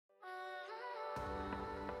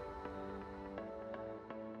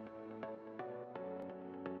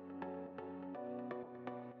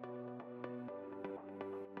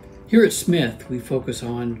Here at Smith, we focus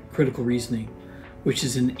on critical reasoning, which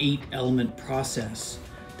is an 8-element process.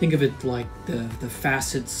 Think of it like the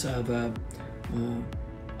facets of a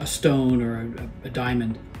stone or a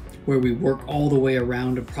diamond, where we work all the way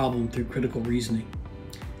around a problem through critical reasoning.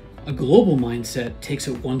 A global mindset takes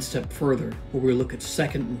it one step further, where we look at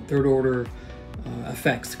second and third order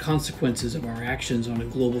effects, the consequences of our actions on a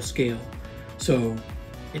global scale. So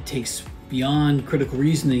it takes beyond critical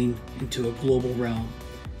reasoning into a global realm.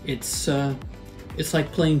 It's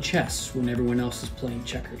like playing chess when everyone else is playing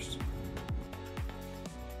checkers.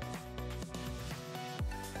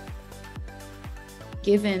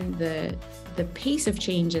 Given the pace of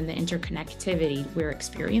change and the interconnectivity we're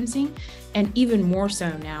experiencing, and even more so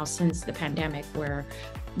now since the pandemic, where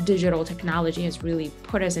digital technology has really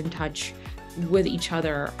put us in touch with each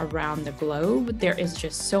other around the globe, there is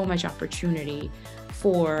just so much opportunity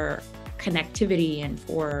for connectivity and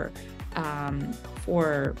for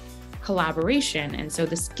collaboration. And so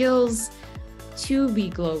the skills to be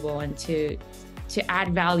global and to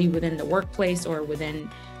add value within the workplace or within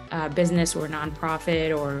business or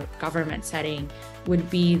nonprofit or government setting would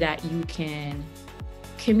be that you can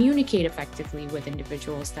communicate effectively with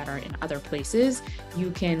individuals that are in other places.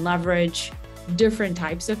 You can leverage different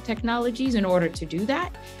types of technologies in order to do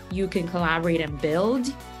that. You can collaborate and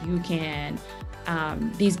build. You can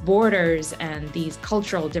these borders and these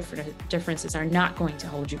cultural differences are not going to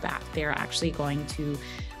hold you back. They're actually going to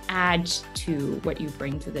add to what you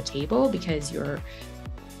bring to the table, because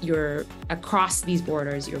you're across these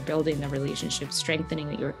borders, you're building the relationships,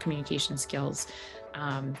 strengthening your communication skills,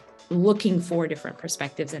 looking for different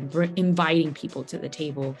perspectives and inviting people to the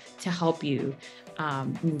table to help you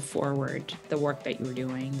move forward the work that you're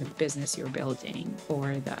doing, the business you're building,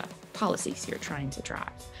 or the policies you're trying to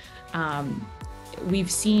drive.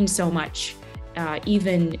 We've seen so much,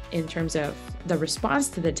 even in terms of the response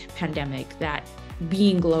to the pandemic, that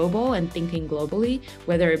being global and thinking globally,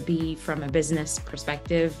 whether it be from a business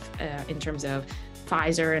perspective in terms of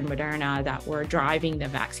Pfizer and Moderna that were driving the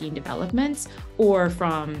vaccine developments, or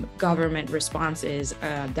from government responses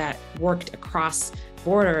that worked across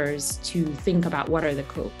borders to think about what are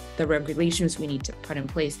the regulations we need to put in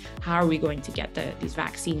place, how are we going to get these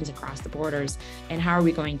vaccines across the borders, and how are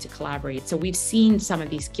we going to collaborate. So we've seen some of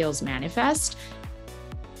these skills manifest.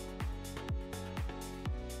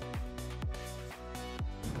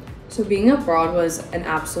 So being abroad was an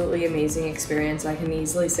absolutely amazing experience. I can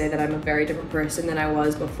easily say that I'm a very different person than I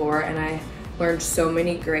was before, and I learned so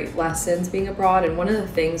many great lessons being abroad. And one of the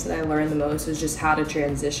things that I learned the most was just how to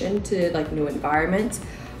transition to new environments.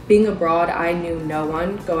 Being abroad, I knew no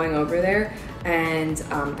one going over there, and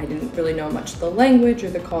I didn't really know much of the language or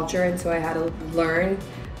the culture, and so I had to learn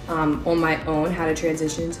on my own how to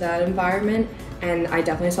transition to that environment. And I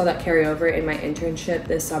definitely saw that carry over in my internship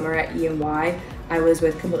this summer at E&Y. I was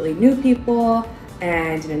with completely new people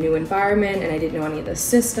and in a new environment, and I didn't know any of the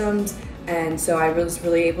systems. And so I was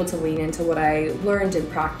really able to lean into what I learned and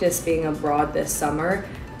practice being abroad this summer.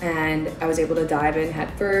 And I was able to dive in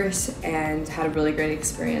head first and had a really great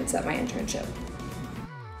experience at my internship.